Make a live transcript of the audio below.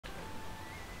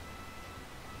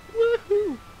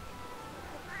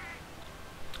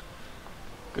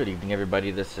Good evening,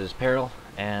 everybody. This is Peril,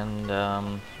 and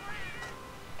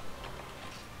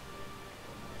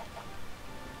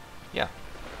yeah.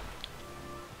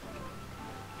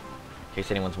 In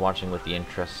case anyone's watching with the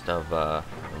interest of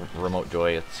Remote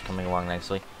Joy, it's coming along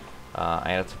nicely.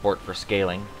 I added support for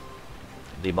scaling.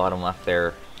 The bottom left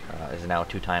there is now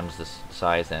 2 times this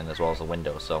size, and as well as the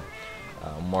window, so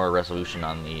more resolution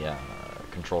on the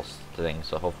controls thing.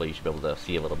 So hopefully you should be able to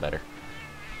see a little better.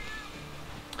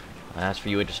 As for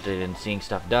you interested in seeing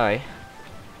stuff die,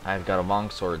 I've got a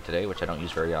longsword today, which I don't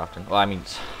use very often. Well, I mean,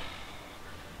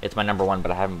 it's my number 1, but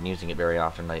I haven't been using it very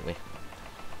often lately.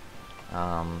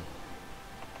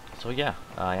 So yeah,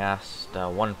 I asked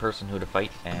one person who to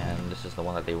fight, and this is the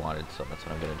one that they wanted, so that's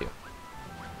what I'm going to do.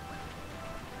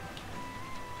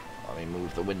 Let me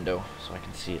move the window so I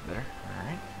can see it better.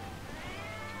 Alright.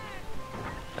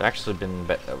 I've actually been...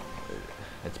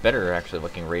 it's better actually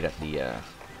looking right at the...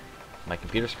 my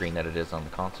computer screen that it is on the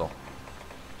console.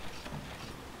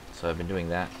 So I've been doing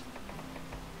that.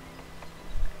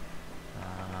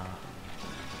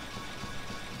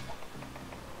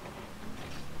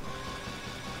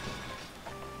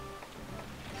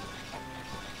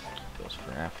 Goes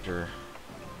for after.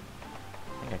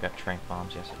 I think I got trank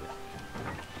bombs. Yes, I did.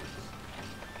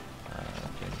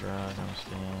 Okay, drug. I'm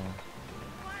staying.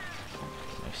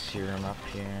 My serum up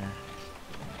here.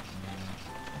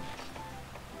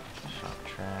 Shock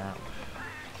trap,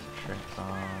 trick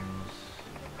bombs,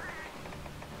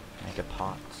 mega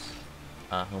pots.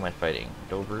 Who am I fighting?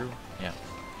 Doberu? Yeah.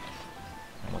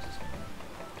 And what's his name?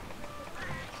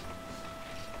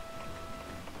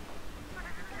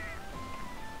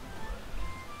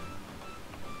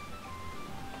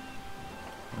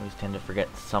 I always tend to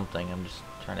forget something. I'm just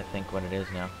trying to think what it is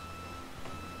now.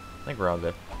 I think we're all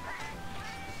good.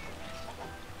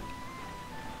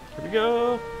 Here we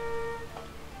go!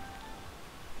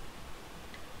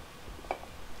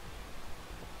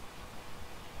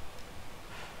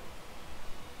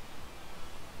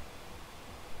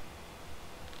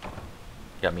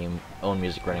 Got me own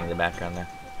music running in the background there.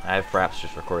 I have perhaps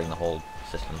just recording the whole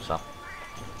system, so.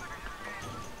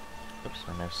 Oops,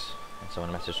 my mouse. And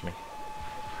someone messaged me.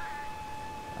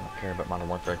 I don't care about Modern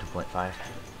Warfare 2.5.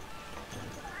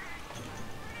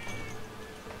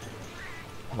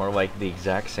 More like the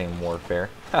exact same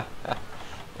warfare.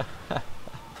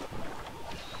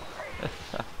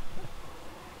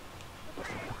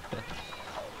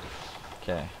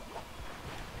 Okay.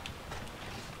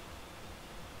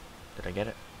 Did I get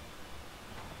it?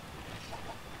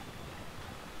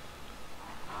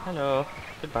 Hello.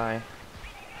 Goodbye.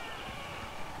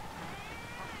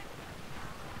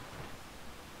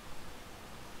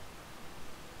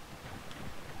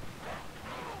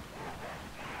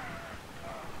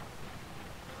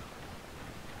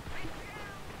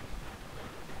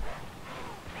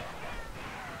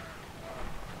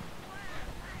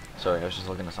 Sorry, I was just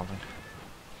looking at something.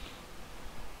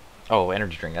 Oh,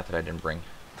 energy drink. That's what I didn't bring.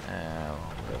 I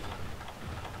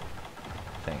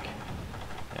think.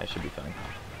 Yeah, I should be fine.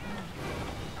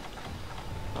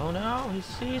 Oh no, he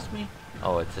sees me.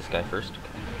 Oh, it's this guy first.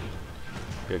 Okay.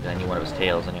 Good, I need one of his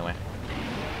tails anyway.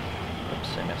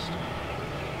 Oops, I missed.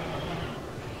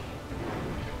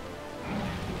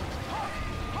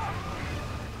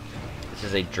 This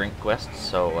is a drink quest,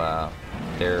 so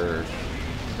they're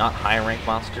not high rank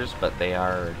monsters, but they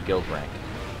are guild rank.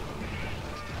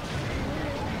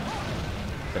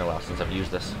 It's been a while since I've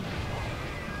used this.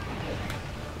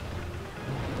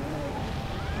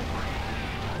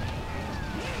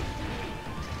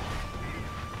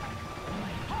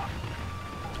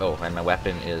 Oh, and my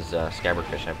weapon is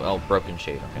scabbardfish. Oh, broken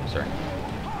shade. Okay, sorry.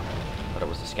 Thought it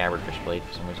was the scabbardfish blade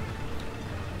for some reason.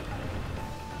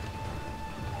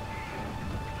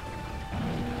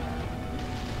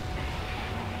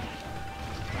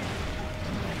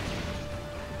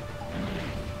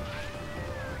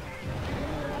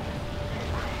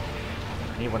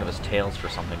 I need one of his tails for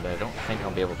something, but I don't think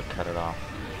I'll be able to cut it off.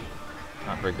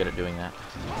 Not very good at doing that.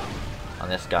 On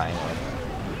this guy, anyway.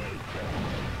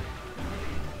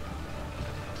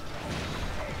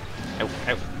 Ow,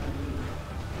 ow.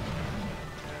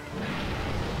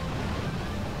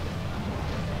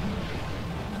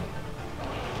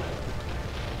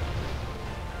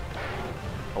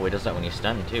 Oh, he does that when he's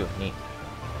stunned, too. Neat.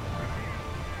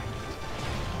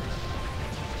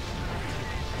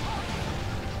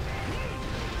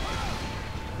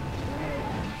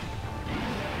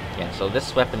 Yeah, so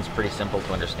this weapon's pretty simple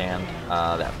to understand.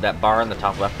 That bar in the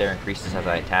top left there increases as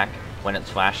I attack. When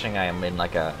it's flashing, I am in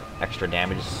like a extra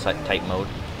damage type mode.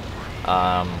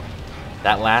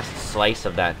 That last slice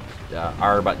of that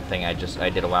R button thing I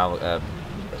did a while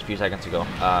a few seconds ago,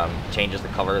 changes the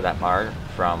color of that bar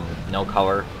from no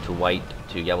color to white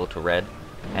to yellow to red,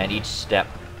 and each step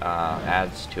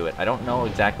adds to it. I don't know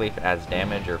exactly if it adds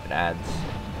damage or if it adds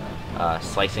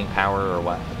slicing power or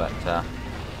what, but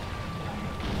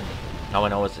all I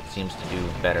know is it seems to do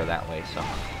better that way, so.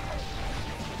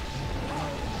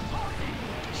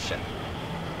 Shit.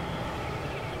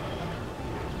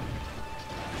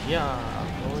 Yeah,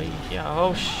 boy, yeah,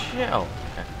 oh shit. Oh,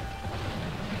 okay.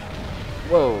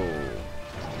 Whoa.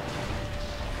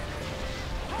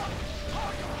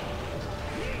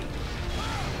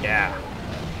 Yeah.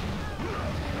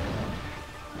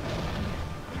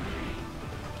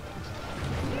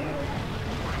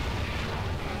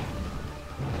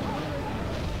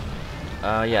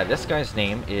 Yeah, this guy's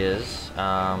name is,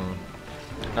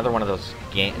 another one of those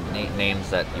names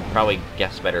that you probably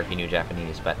guess better if you knew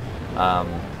Japanese, but,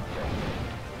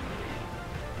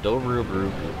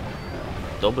 Doberu.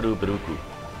 Doberu.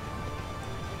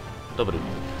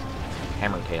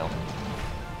 Hammertail.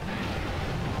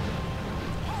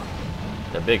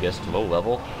 The biggest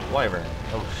low-level wyvern.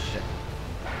 Oh, shit.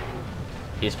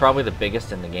 He's probably the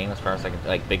biggest in the game as far as I can,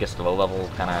 like, biggest low-level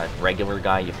kind of regular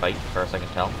guy you fight as far as I can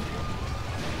tell.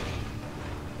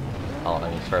 Oh,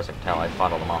 I mean, as far as I can tell, I've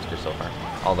fought all the monsters so far.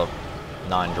 All the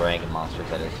non-dragon monsters,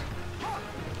 that is.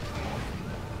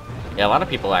 Yeah, a lot of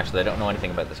people actually that don't know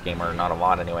anything about this game, or not a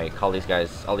lot anyway, call these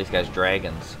guys, all these guys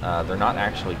dragons. They're not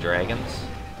actually dragons.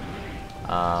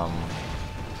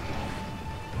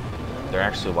 They're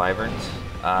actually wyverns.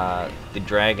 The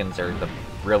dragons are the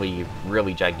really,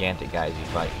 really gigantic guys you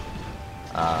fight.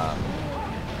 I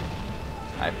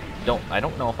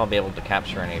don't know if I'll be able to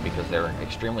capture any because they're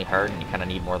extremely hard and you kind of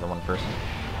need more than one person.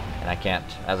 And I can't,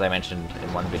 as I mentioned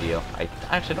in one video, I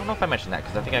actually don't know if I mentioned that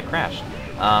because I think I crashed.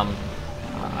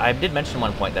 I did mention at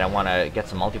one point that I want to get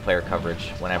some multiplayer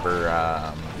coverage whenever,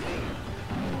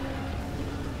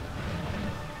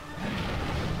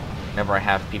 whenever I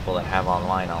have people that have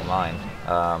online.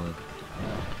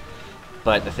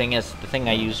 But the thing is, the thing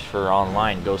I use for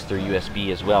online goes through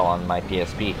USB as well on my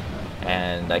PSP.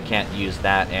 And I can't use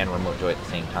that and remote joy at the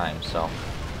same time, so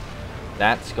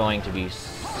that's going to be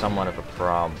somewhat of a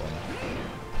problem.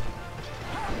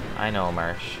 I know,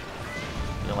 Marsh.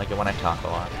 You don't like it when I talk a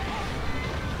lot.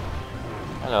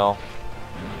 Hello.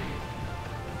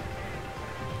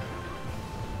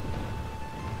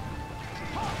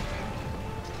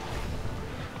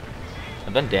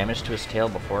 I've done damage to his tail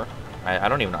before. I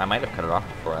don't even know. I might have cut it off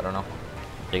before. I don't know.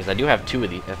 Because I do have two of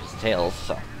his tails,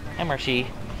 so. Hi, Marshy.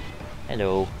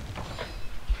 Hello.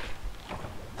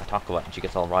 Talk a lot and she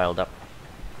gets all riled up.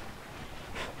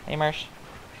 Hey, Marsh.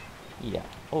 Yeah.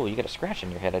 Oh, you got a scratch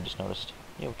on your head, I just noticed.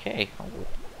 You okay? Oh.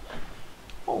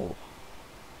 Oh.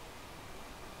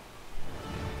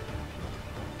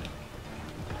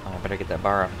 Oh, I better get that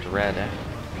bar up to red, eh?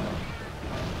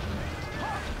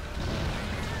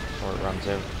 Before it runs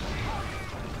out.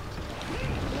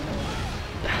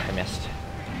 I missed.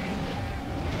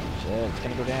 Shit, it's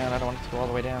gonna go down. I don't want it to go all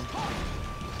the way down.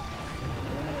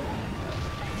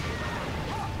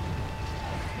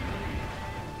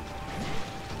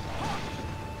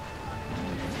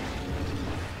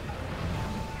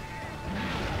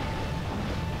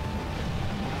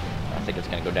 I think it's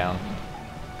gonna go down.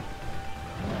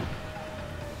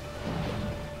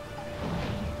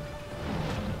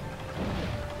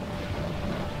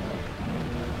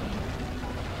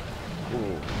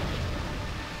 Ooh.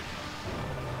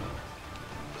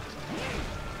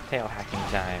 Tail hacking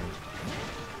time.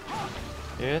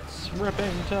 It's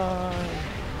ripping time.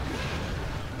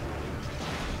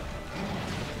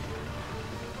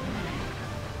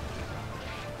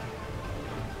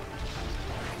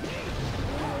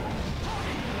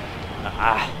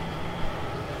 Ah.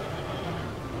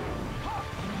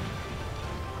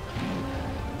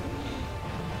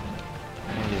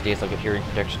 One of these days I'll get hearing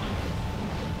protection.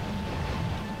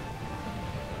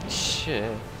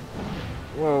 Shit.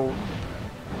 Whoa.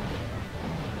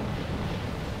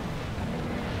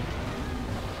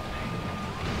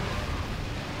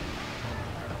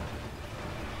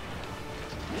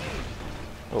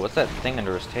 Oh, what's that thing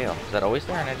under his tail? Is that always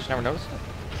there and I just never noticed it?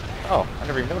 Oh, I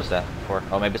never even noticed that before.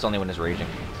 Oh, maybe it's only when it's raging.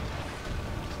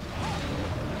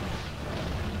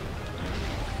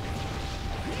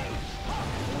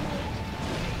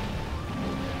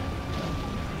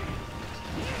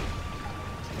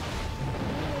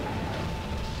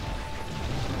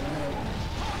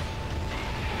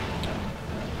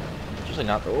 It's usually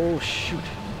not. Oh, shoot.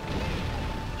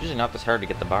 It's usually not this hard to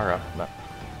get the bar up, but.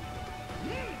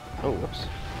 Oh, whoops.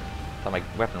 Thought my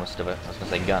weapon was still. I was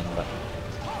gonna say gun, but.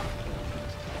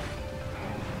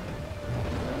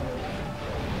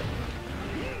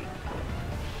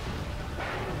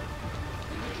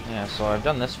 so I've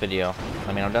done this video.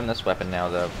 I mean, I've done this weapon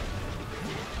now.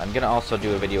 I'm gonna also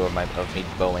do a video of me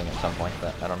bowing at some point,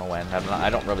 but I don't know when. I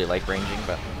don't really like ranging,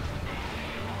 but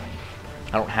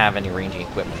I don't have any ranging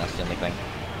equipment. That's the only thing.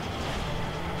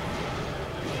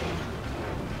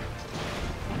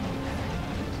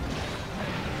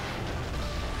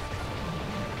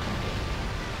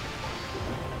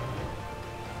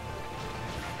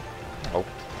 Oh.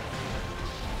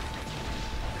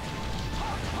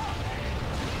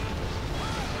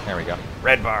 There we go.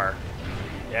 Red bar.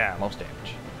 Yeah, most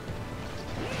damage.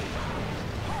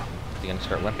 Is he gonna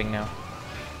start limping now?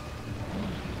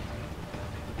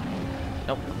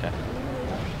 Nope, okay.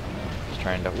 Just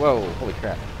trying to... Whoa, holy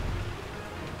crap.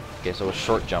 Okay, so a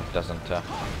short jump doesn't... Yes,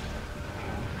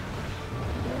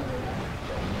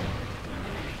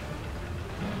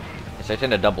 I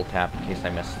tend to double tap in case I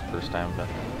miss the first time, but...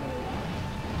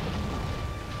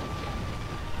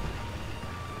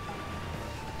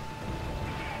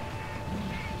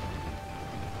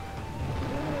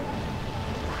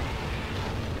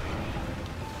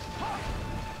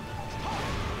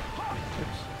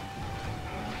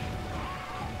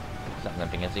 He's not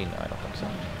limping, is he? No, I don't think so.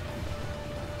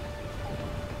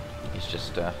 He's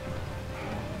just,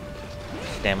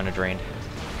 stamina drained.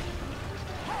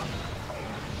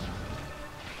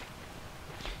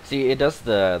 See, it does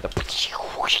the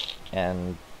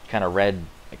and kind of red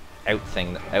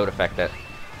out effect that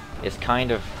is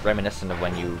kind of reminiscent of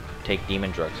when you take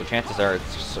demon drugs. So chances are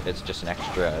it's just an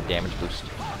extra damage boost.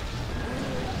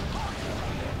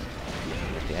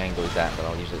 If the angle is that, but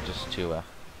I'll use it just to,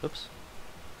 oops.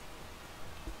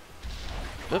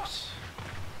 Oops.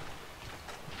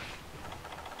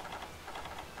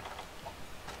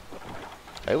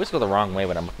 I always go the wrong way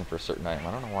when I'm looking for a certain item.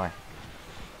 I don't know why.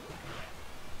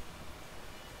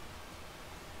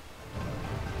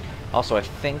 Also, I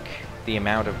think the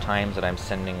amount of times that I'm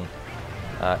sending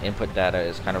input data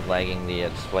is kind of lagging the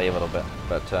display a little bit,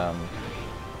 but I'm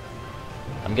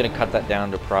going to cut that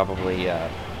down to probably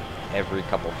every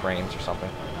couple frames or something.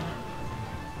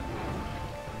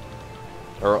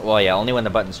 Or, well, yeah, only when the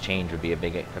buttons change would be a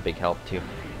big help too.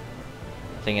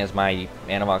 Thing is, my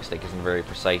analog stick isn't very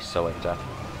precise, so it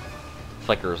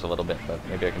flickers a little bit. But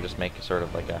maybe I can just make sort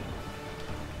of like a,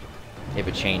 if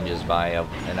it changes by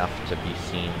enough to be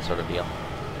seen sort of deal.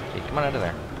 Okay, come on out of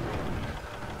there.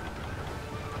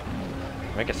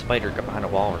 Make a spider get behind a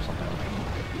wall or something.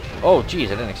 Oh, jeez, I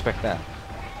didn't expect that.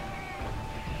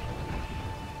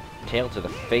 Tail to the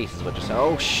face is what just.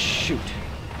 Oh, shoot.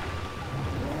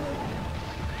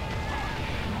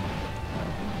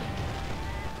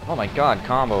 Oh my god,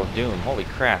 combo of doom. Holy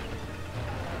crap.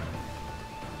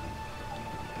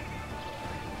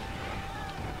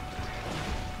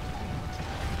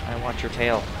 I want your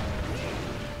tail.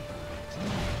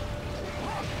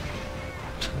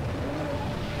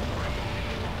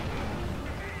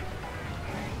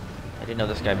 I didn't know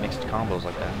this guy mixed combos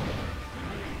like that.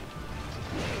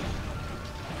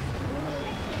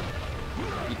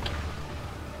 Eek.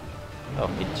 Oh,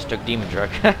 he just took demon drug.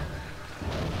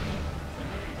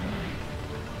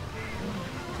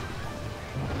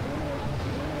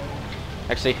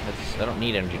 Actually, I don't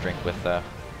need energy drink with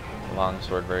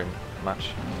longsword very much.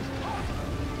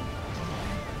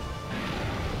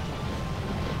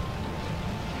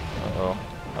 Uh-oh.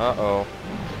 Uh-oh.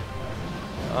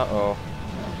 Uh-oh.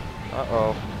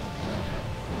 Uh-oh.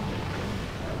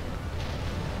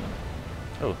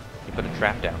 Oh, he put a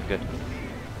trap down. Good.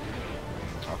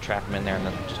 I'll trap him in there and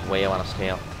then just wail on his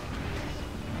tail.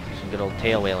 Some good old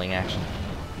tail wailing action.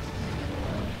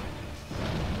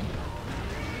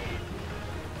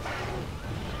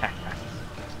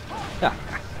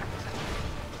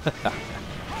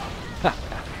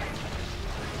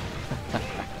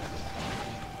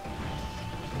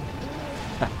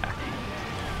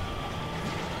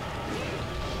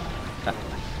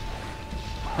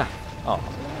 Oh.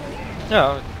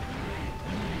 No.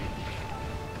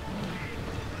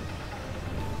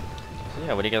 So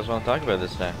yeah, what do you guys want to talk about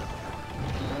this time?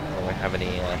 Don't really have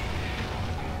any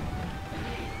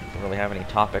don't really have any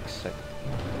topics.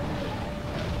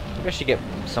 Maybe I should get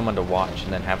someone to watch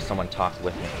and then have someone talk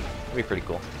with me. That'd be pretty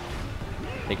cool.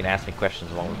 They can ask me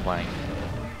questions while we're playing.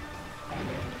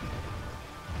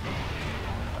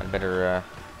 I'd better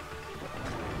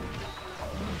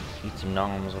eat some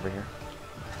noms over here.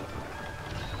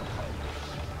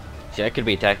 See, I could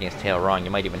be attacking his tail wrong.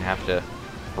 You might even have to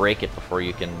break it before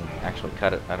you can actually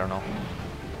cut it. I don't know.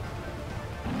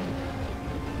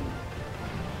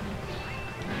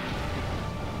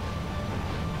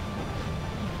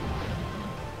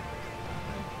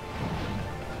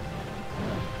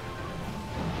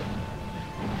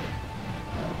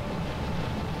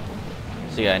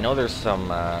 So yeah, I know there's some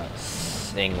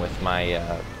thing with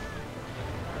my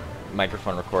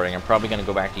microphone recording. I'm probably going to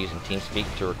go back to using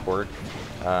TeamSpeak to record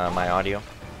my audio,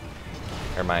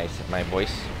 or my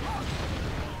voice,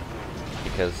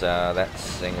 because that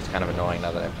thing is kind of annoying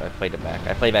now that I've played it back.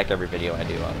 I play back every video I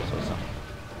do, obviously, so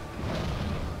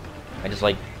I just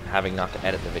like having not to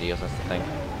edit the videos, that's the thing.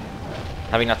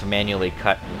 Having not to manually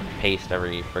cut and paste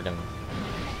every friggin'...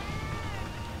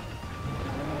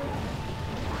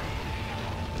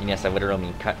 And yes, I literally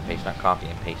mean cut and paste, not copy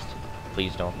and paste.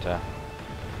 Please don't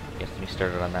get me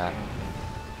started on that.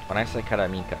 When I say cut, I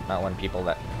mean cut, not when people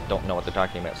that don't know what they're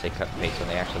talking about say cut and paste when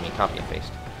they actually mean copy and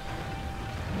paste.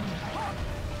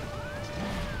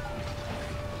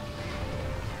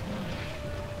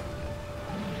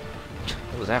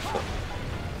 What was that for?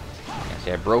 Yeah,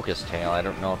 see, I broke his tail. I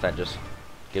don't know if that just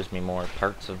gives me more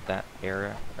parts of that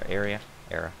area.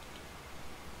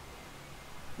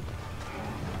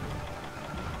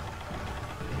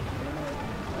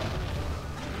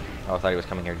 Oh, I thought he was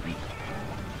coming here to eat.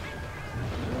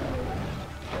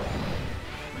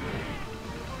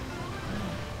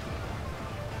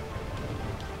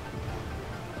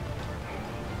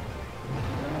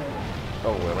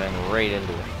 Oh, we went right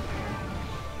into it.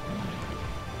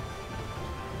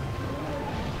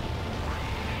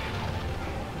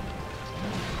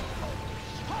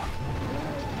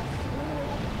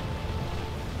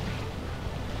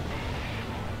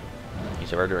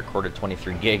 I've already recorded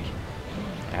 23 gig.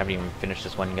 I haven't even finished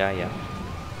this one guy yet.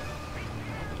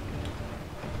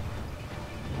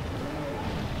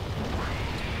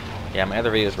 Yeah, my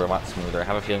other videos were a lot smoother. I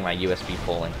have a feeling my USB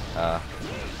pulling,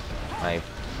 my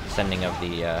sending of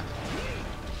the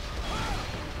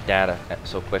data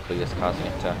so quickly is causing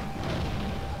it to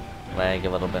lag a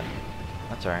little bit.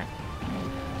 That's alright.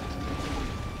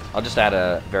 I'll just add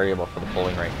a variable for the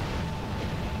polling rate.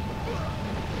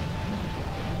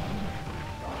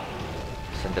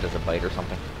 Send it as a byte or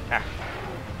something. Ah.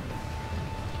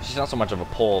 It's not so much of a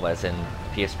poll as in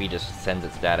PSP just sends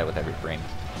its data with every frame.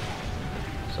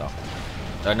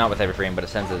 So, not with every frame, but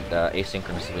it sends it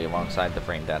asynchronously alongside the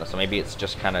frame data. So maybe it's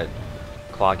just kind of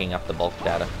clogging up the bulk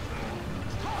data.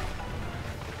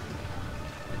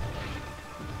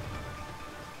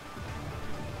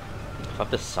 I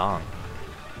love this song.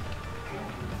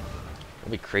 It'll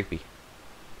be creepy.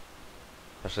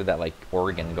 Especially that like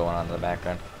organ going on in the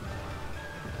background.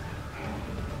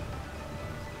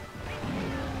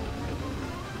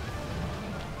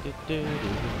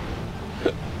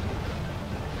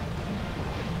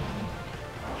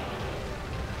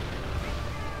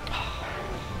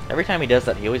 Every time he does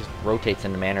that, he always rotates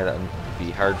in a manner that would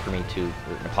be hard for me to,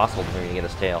 impossible for me to get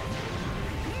his tail.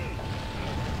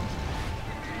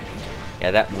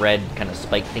 Yeah, that red kind of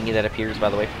spike thingy that appears, by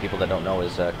the way, for people that don't know,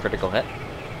 is a critical hit,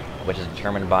 which is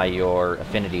determined by your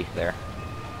affinity there.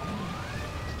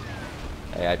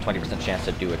 I have 20% chance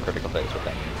to do a critical hit is what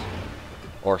that means.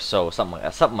 Or so,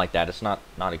 something like that. It's not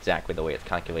exactly the way it's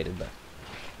calculated, but...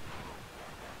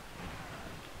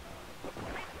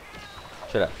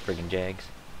 Shut up, friggin' Jags.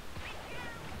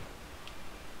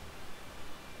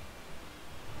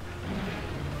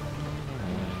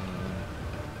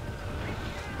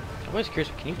 I'm always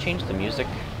curious, can you change the music?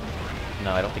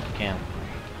 No, I don't think you can.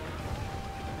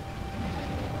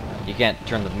 You can't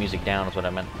turn the music down, is what I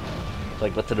meant. It's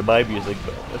like, listen to my music,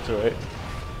 but that's alright.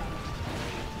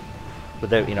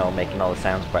 Without, you know, making all the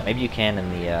sounds quiet. Maybe you can in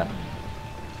the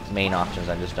main options,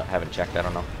 I just haven't checked, I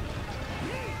don't know.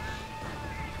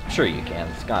 I'm sure you can,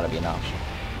 it's gotta be an option.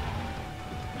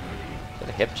 Is that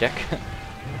a hip check?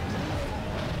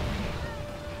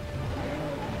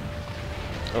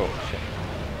 Oh, shit.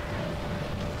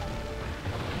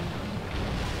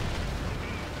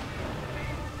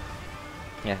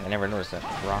 Yeah, I never noticed that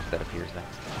rock that appears there.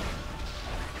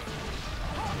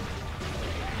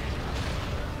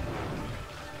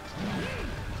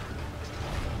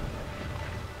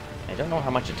 I don't know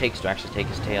how much it takes to actually take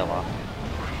his tail off.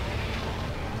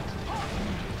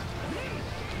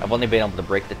 I've only been able to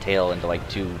break the tail into like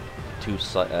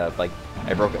like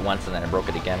I broke it once and then I broke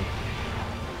it again.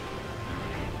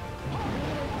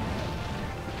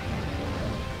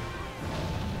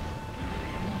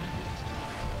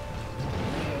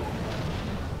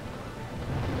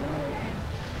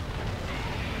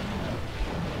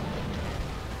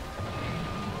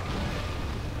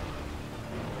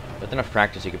 With enough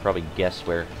practice, you could probably guess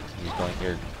where he's going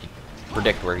here,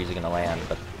 predict where he's going to land,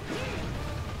 but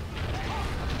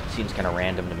it seems kind of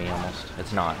random to me almost.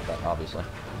 It's not, but obviously.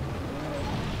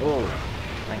 Oh,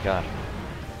 thank God.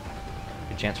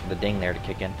 Good chance for the ding there to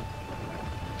kick in.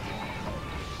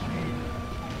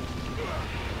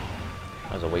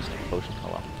 That was a waste of potion. Oh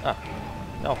well. Ah.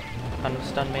 No,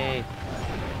 unstun me.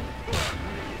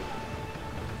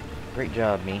 Great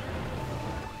job, me.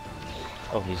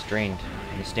 Oh, he's drained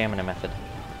in the stamina method.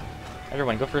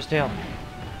 Everyone, go for his tail.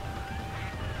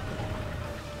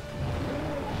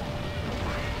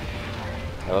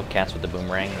 I love cats with the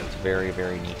boomerang. It's very,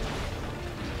 very neat.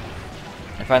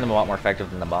 I find them a lot more effective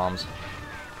than the bombs.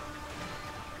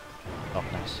 Oh,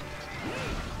 nice.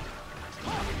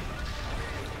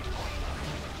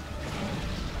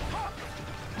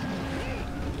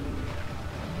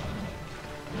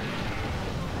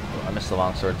 Oh, I missed the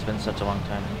longsword. It's been such a long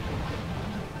time.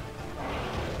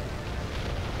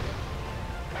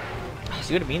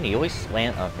 See what I mean? He always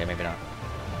lands. Oh, okay, maybe not.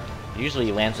 Usually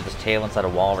he lands with his tail inside a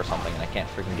wall or something, and I can't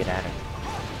freaking get at it.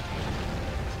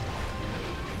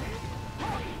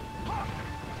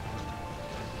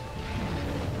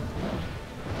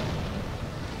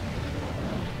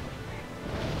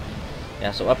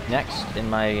 Yeah, so up next in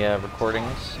my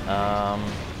recordings,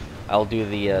 I'll do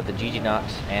the GG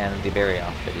Knox and the Bury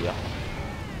Off video.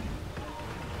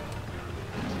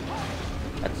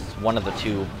 That's one of the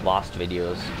two lost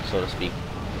videos, so to speak,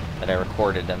 that I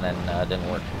recorded and then didn't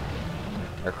work.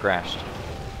 Or crashed.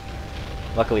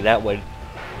 Luckily that one...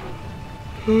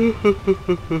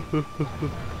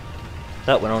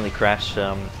 that one only crashed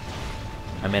a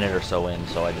minute or so in,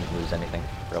 so I didn't lose anything,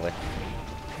 really.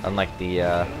 Unlike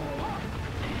the...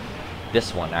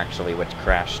 this one, actually, which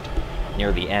crashed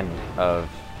near the end of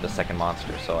the second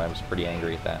monster, so I was pretty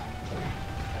angry at that.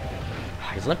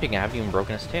 He's limping. I haven't even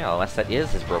broken his tail. Unless that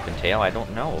is his broken tail, I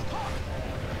don't know.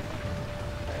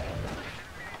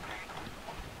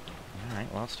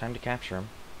 Alright, well, it's time to capture him.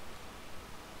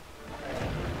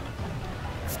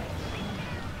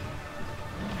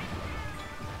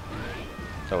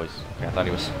 It's always... okay, I thought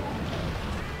he was...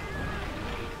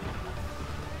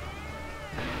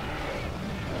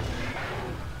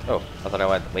 oh, I thought I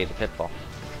had laid the pitfall.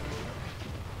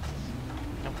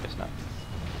 Nope, guess not.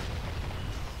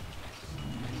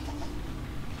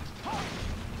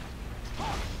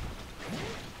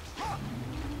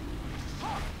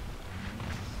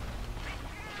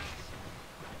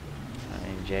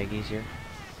 Any jaggies here?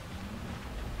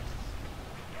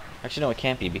 Actually, no, it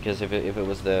can't be, because if it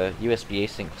was the USB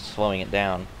async slowing it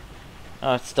down...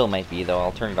 oh, it still might be, though.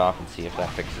 I'll turn it off and see if that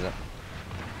fixes it.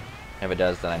 If it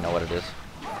does, then I know what it is.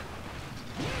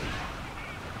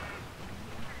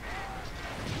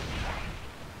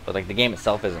 But like the game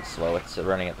itself isn't slow, it's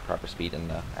running at the proper speed in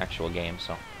the actual game,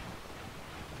 so.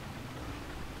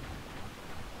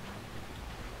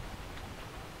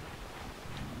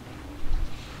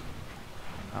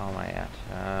 How am I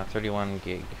at? 31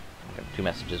 gig. I got 2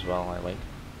 messages while I wait.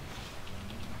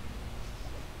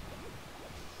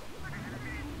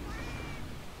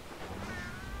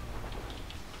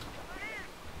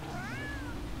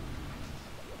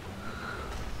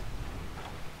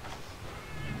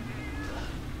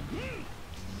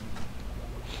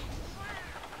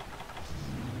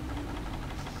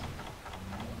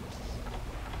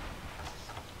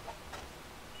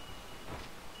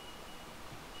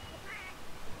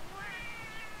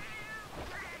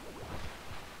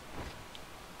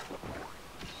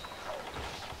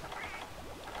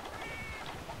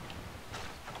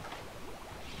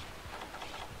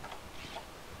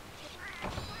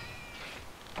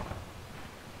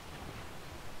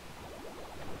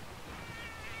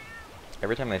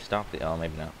 Every time they stop, oh,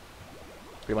 maybe not.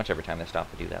 Pretty much every time they stop,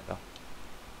 they do that, though.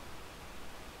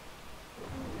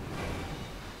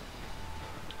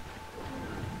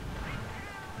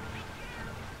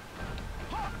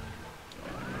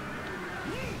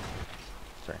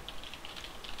 Sorry.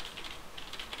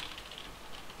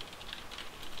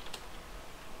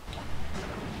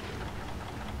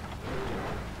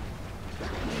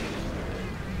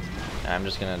 I'm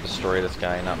just gonna destroy this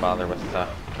guy and not bother with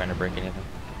trying to break anything.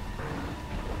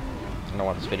 I don't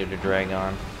want this video to drag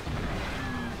on.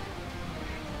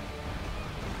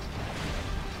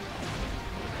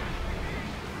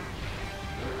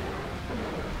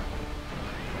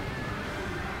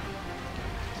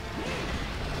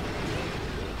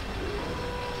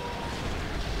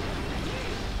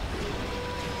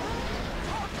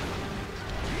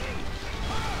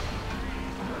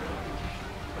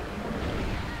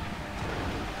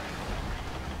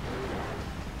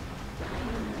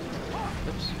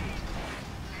 Oops.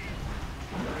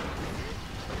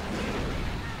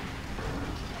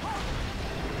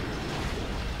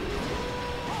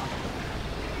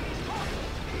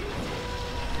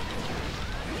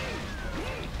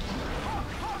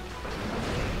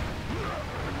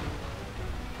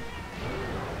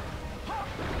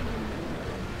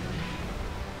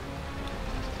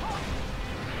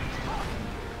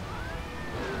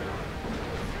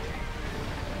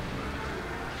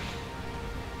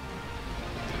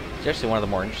 It's actually one of the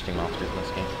more interesting monsters in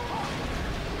this game.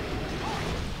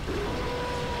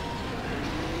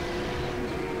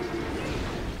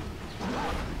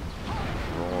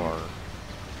 Roar.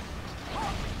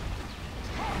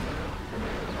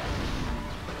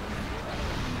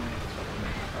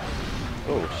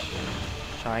 Oh,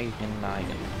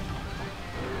 Jinouga.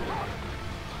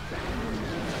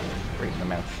 Right in the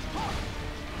mouth.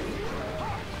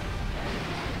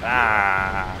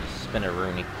 Ah,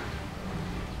 Spinneroonie.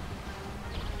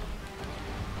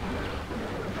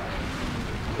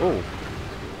 Oh.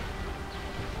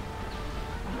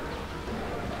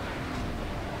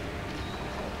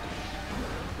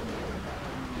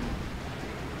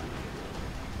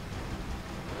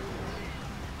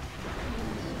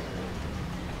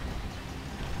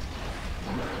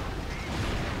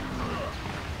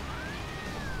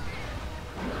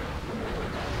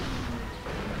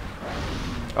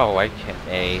 Oh, I hit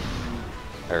A,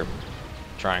 or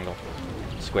triangle,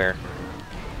 square.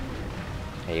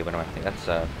 Hey, what am I thinking? That's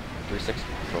 360.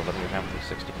 Control W now,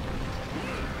 360.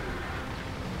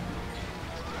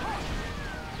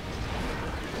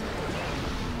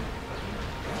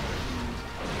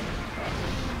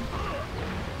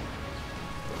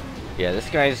 Yeah, this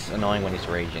guy's annoying when he's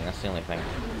raging. That's the only thing.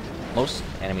 Most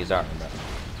enemies are, but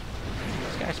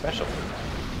this guy's special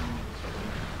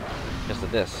because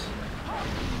of this.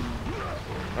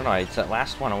 I don't know, it's that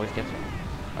last one always gets me.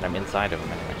 But I'm inside of him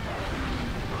anyway.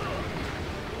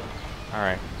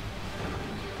 Alright.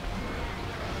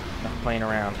 Not playing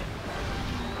around.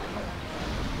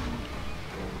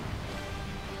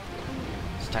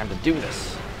 It's time to do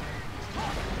this.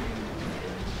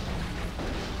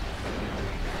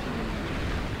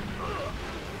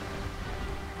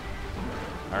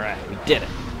 Alright, we did it.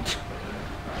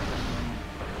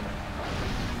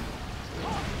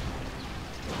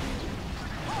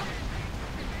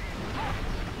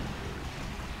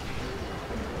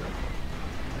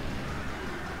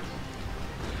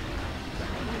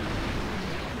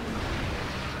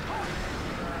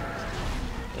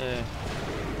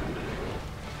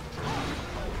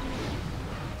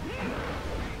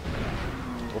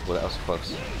 Oh, that was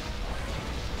close.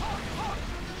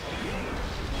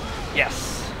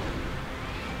 Yes!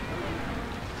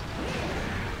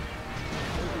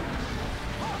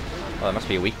 Well, that must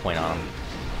be a weak point on him.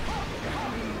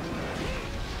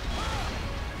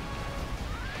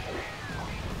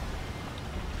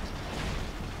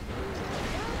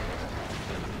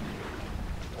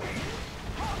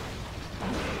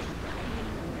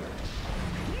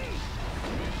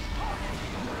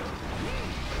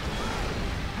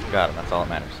 Got him, that's all that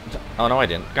matters. Oh no, I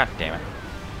didn't. God damn it.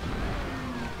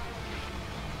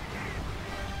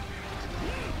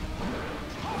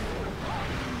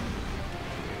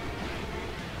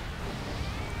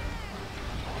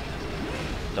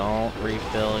 Don't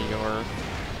refill your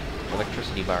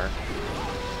electricity bar.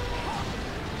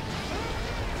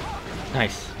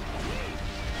 Nice.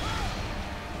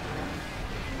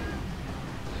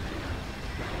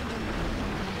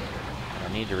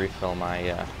 I need to refill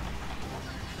my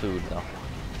food though.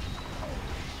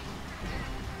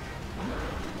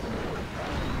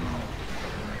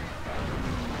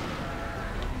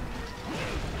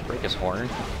 Break his horn.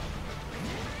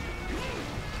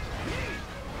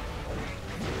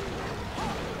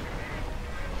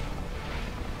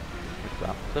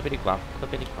 Clippity clop,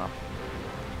 clippity clop.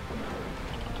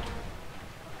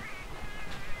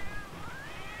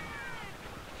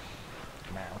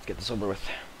 Now let's get this over with.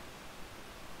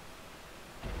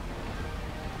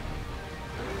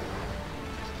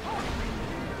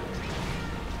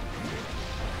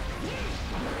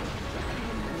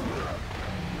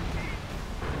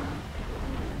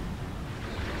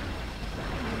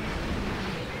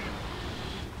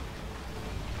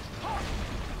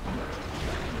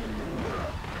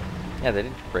 Yeah, they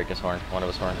did break his horn, one of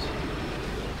his horns.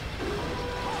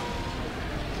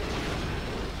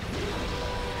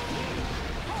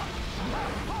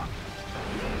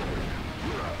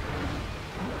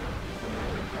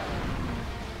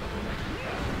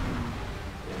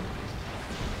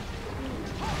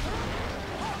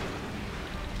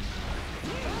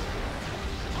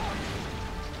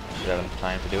 Should have enough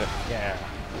time to do it. Yeah.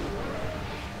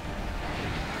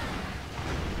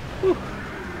 Whew.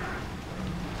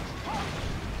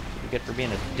 Good for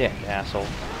being a dick, asshole.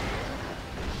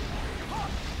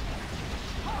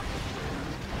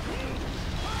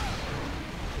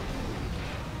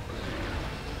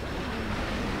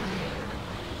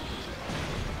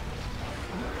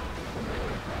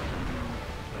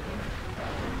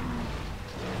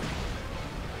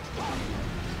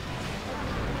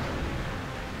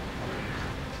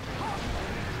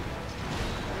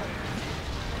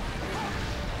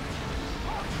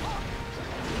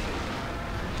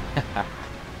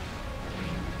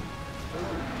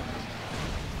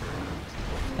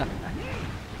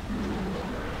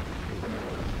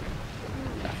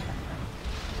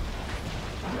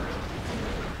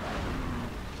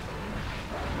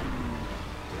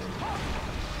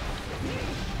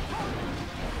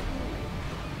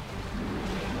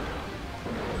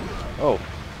 Oh.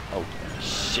 Oh.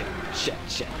 Shit. Shit.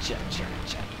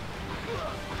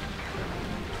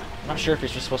 I'm not sure if you're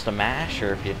just supposed to mash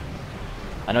or if you...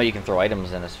 I know you can throw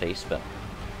items in his face, but...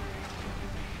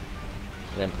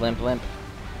 Limp. No,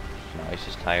 he's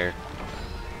just tired.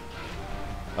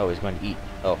 Oh, he's going to eat.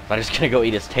 Oh, I thought he was going to go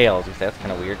eat his tail. That's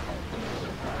kind of weird.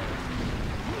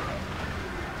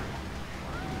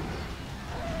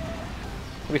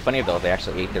 It'd be funny though if they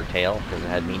actually ate their tail because it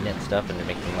had meat in it and stuff, and it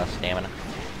makes them less stamina.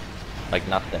 Like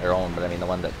not their own, but I mean the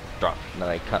one that dropped that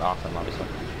I cut off them, obviously.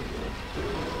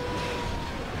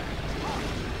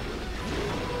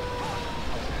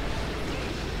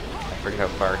 I forget how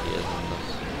far he is in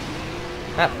this.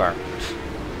 That far.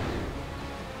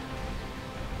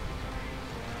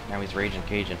 Now he's raging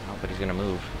Cajun. Oh, but he's gonna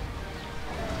move.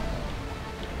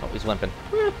 Oh, he's limping.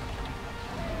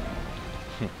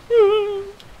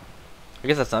 I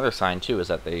guess that's another sign too, is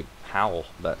that they howl,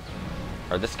 but...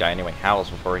 Or this guy anyway, howls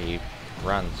before he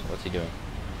runs. What's he doing?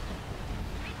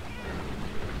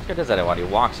 This guy does that a lot. He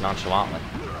walks nonchalantly.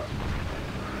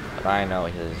 But I know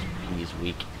he's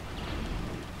weak.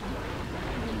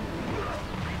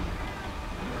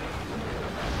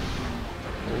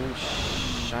 Oh,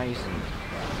 scheisse.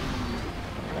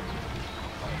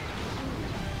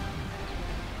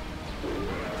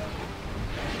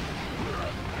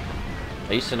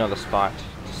 I used to know the spot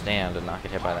to stand and not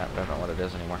get hit by that, but I don't know what it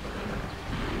is anymore.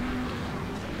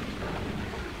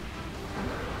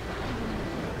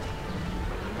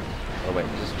 Oh wait,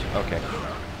 just okay.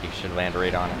 You should land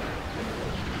right on it.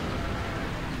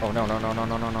 Oh no. I don't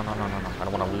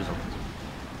want to lose him.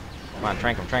 Come on,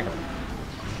 trank him.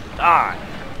 Die!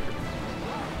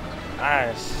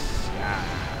 Nice.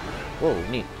 Whoa,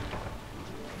 neat.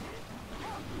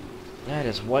 That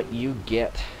is what you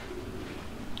get.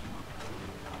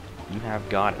 You have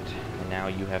got it, and now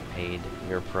you have paid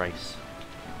your price.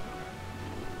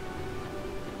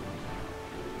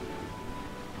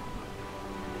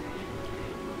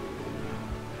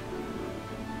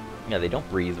 Yeah, they don't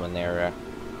breathe when they're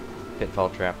pitfall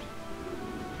trapped.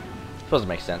 I suppose it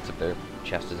makes sense if their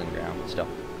chest is in the ground, but still.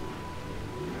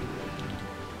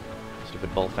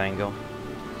 Stupid Bullfango.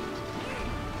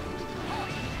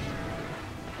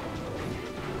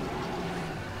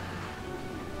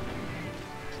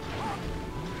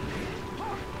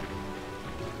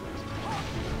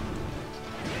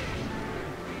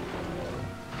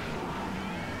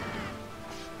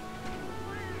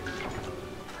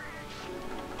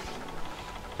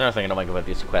 Another thing I don't like about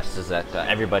these quests is that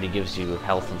everybody gives you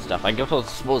health and stuff. I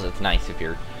suppose it's nice if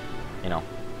you're, you know...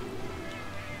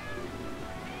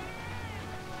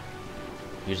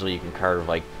 Usually you can carve,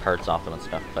 like, parts off them and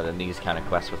stuff, but in these kind of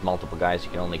quests with multiple guys, you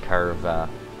can only carve,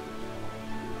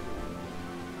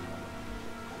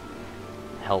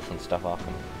 health and stuff off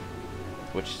them.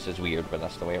 Which is weird, but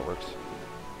that's the way it works.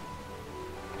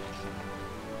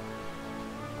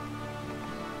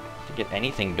 To get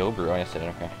anything Doberu, I said,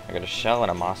 okay. I got a shell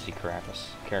and a mossy carapace.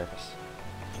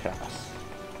 That's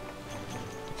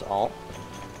all.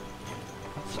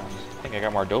 That sounds... I think I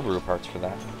got more Doberu parts for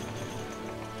that.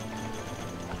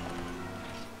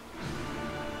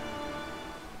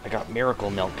 I got miracle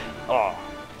milk. Oh!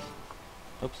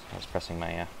 Oops, I was pressing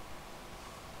my, I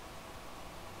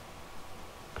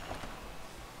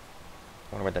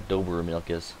wonder what that Doberu milk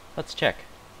is. Let's check.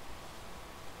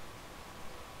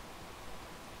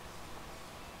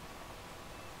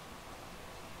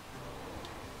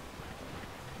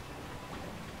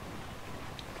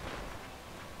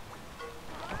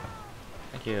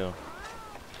 Thank you.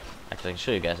 Actually, I can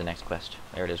show you guys the next quest.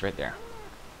 There it is, right there.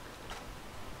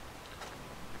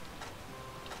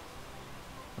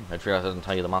 I figured it doesn't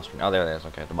tell you the monster. Oh, there it is.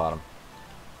 Okay, at the bottom.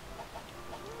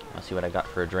 Let's see what I got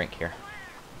for a drink here.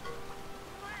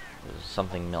 There's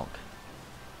something milk.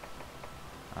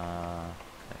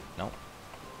 Nope.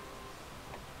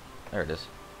 There it is.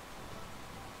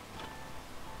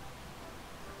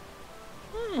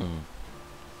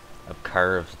 Of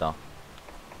curves, though.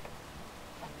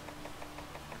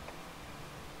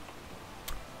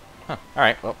 Huh.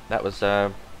 Alright, well, that was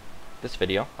this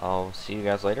video. I'll see you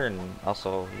guys later, and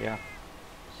also, yeah,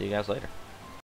 see you guys later.